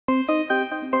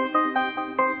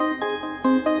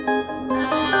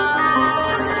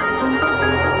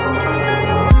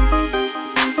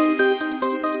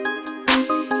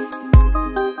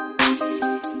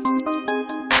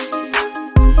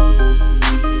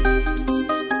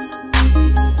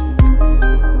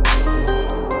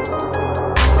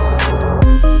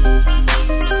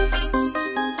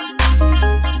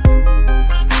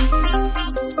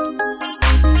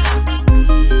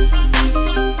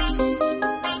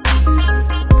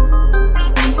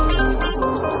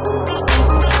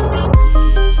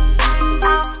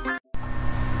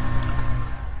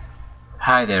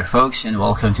Hi there folks, and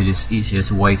welcome to this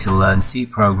easiest way to learn C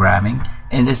programming.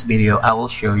 In this video I will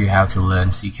show you how to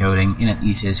learn C coding in an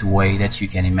easiest way that you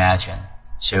can imagine.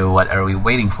 So what are we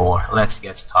waiting for? Let's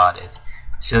get started.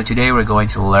 So today we're going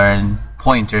to learn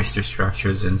pointers to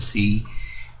structures in C,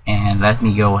 and let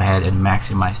me go ahead and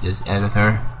maximize this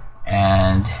editor.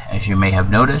 And as you may have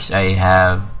noticed, I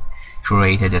have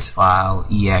created this file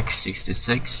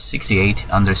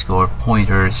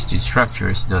ex6668_pointers to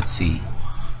structures.c,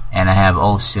 and I have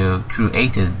also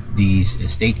created these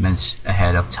statements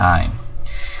ahead of time.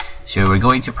 So we're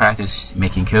going to practice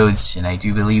making codes, and I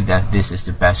do believe that this is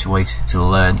the best way to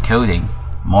learn coding.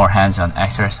 More hands-on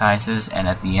exercises, and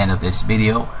at the end of this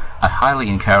video I highly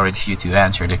encourage you to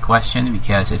answer the question,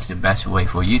 because it's the best way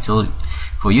for you to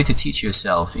teach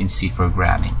yourself in C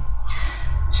programming.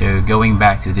 So going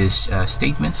back to these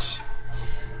statements,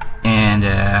 and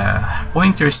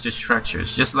pointers to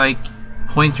structures, just like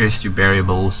pointers to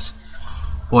variables,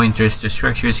 pointers to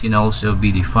structures can also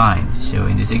be defined. So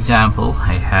in this example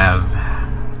I have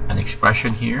an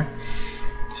expression here.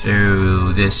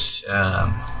 So this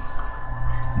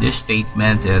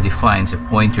statement defines a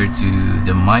pointer to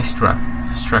the my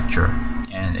structure,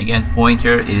 and again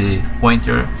pointer is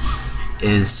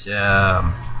a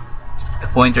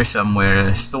pointer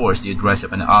somewhere stores the address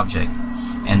of an object,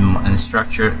 and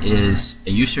structure is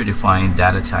a user-defined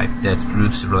data type that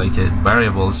groups related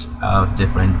variables of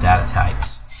different data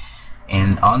types.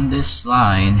 And on this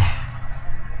line,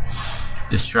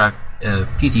 the struct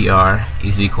ptr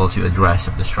is equal to address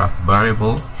of the struct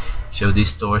variable. So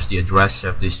this stores the address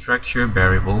of the structure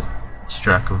variable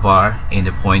struct var in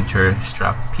the pointer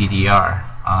struct ptr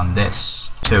on this.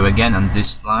 So again, on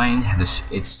this line,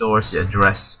 it stores the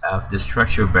address of the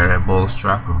structure variable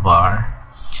struct var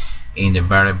in the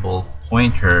variable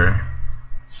pointer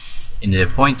in the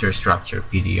pointer structure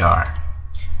ptr,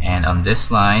 and on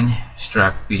this line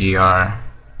struct ptr,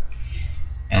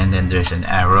 and then there's an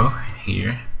arrow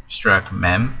here, struct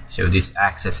mem. So this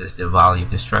accesses the value of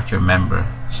the structure member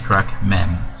struct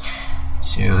mem.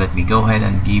 So let me go ahead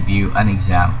and give you an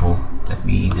example. Let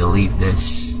me delete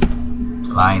this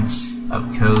lines of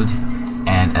code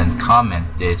and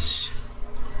uncomment this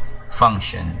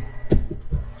function.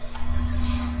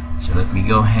 So let me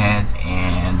go ahead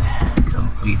and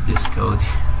complete this code.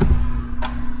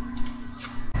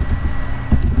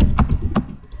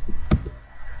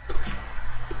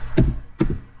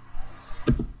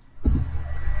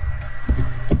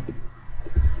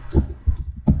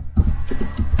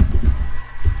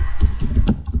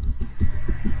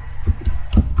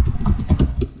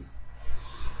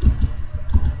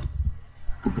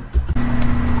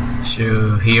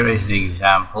 So here is the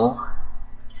example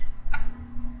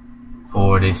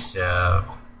for this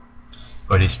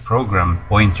program,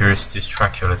 pointers to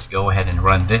structure. Let's go ahead and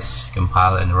run this,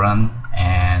 compile and run,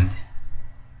 and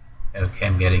okay,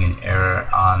 I'm getting an error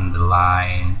on the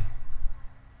line.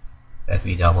 Let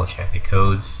me double check the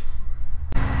code.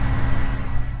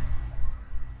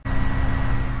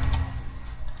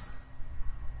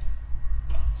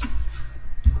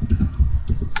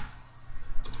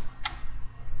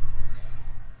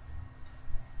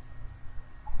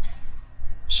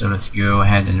 So let's go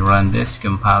ahead and run this,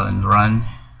 compile and run,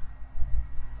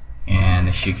 and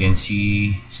as you can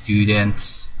see,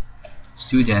 student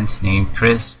named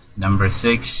Chris, number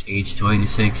 6, age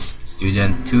 26,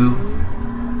 student 2,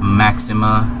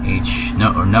 maxima,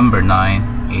 number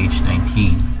 9, age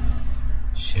 19.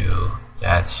 So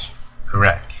that's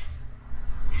correct.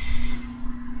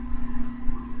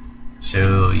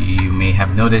 So you may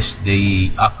have noticed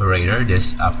the operator,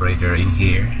 this operator in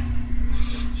here.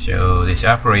 So this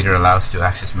operator allows to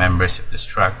access members of the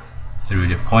struct through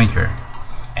the pointer.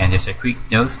 And there's a quick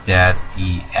note that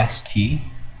the st,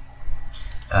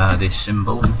 this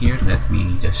symbol in here, let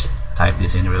me just type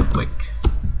this in real quick.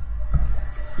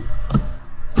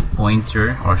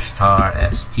 Pointer or star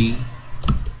st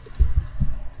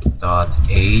dot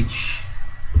age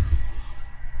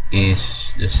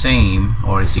is the same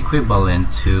or is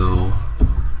equivalent to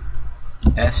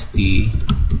st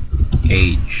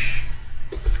age.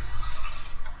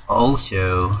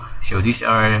 Also, so these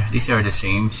are the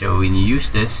same. So when you use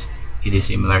this, it is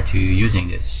similar to using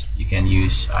this. You can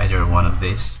use either one of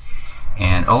this.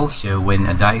 And also, when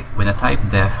a type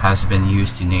def has been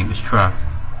used to name the struct,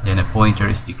 then a pointer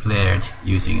is declared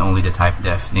using only the type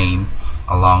def name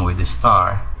along with the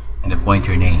star and the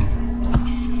pointer name.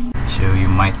 So you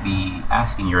might be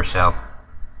asking yourself,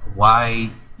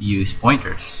 why use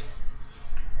pointers?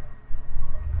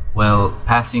 Well,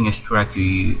 passing a struct to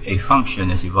a function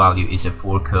as a value is a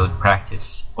poor code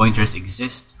practice. Pointers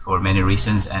exist for many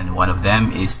reasons, and one of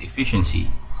them is efficiency.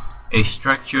 A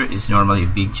structure is normally a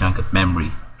big chunk of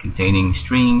memory, containing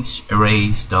strings,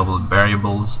 arrays, double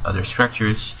variables, other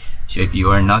structures. So if you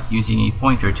are not using a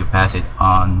pointer to pass it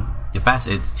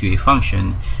to a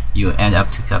function, you end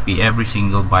up to copy every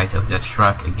single byte of that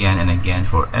struct again and again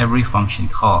for every function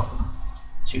call.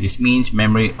 So this means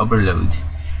memory overload,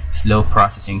 slow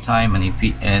processing time,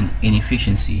 and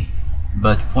inefficiency.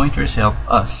 But pointers help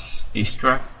us. A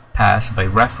struct passed by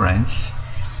reference,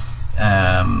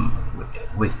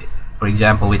 for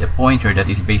example, with a pointer that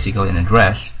is basically an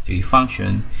address to a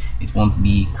function, it won't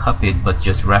be copied but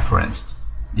just referenced.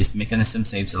 This mechanism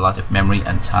saves a lot of memory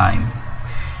and time.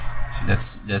 So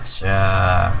that's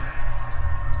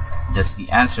the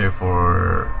answer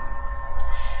for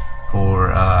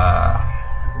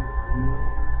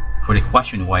the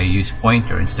question why you use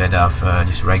pointer instead of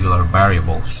just regular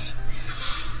variables.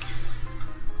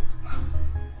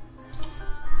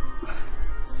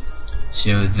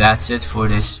 So that's it for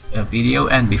this video,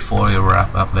 and before we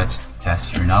wrap up, let's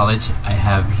test your knowledge. I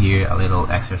have here a little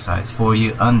exercise for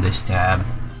you on this tab.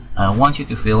 I want you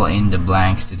to fill in the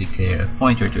blanks to declare a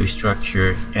pointer to a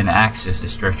structure and access the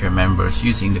structure members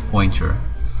using the pointer.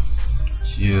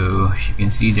 So as you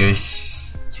can see,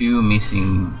 there's two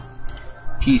missing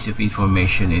pieces of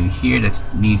information in here that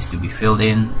needs to be filled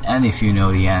in, and if you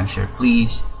know the answer,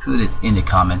 please put it in the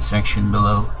comment section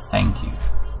below. Thank you.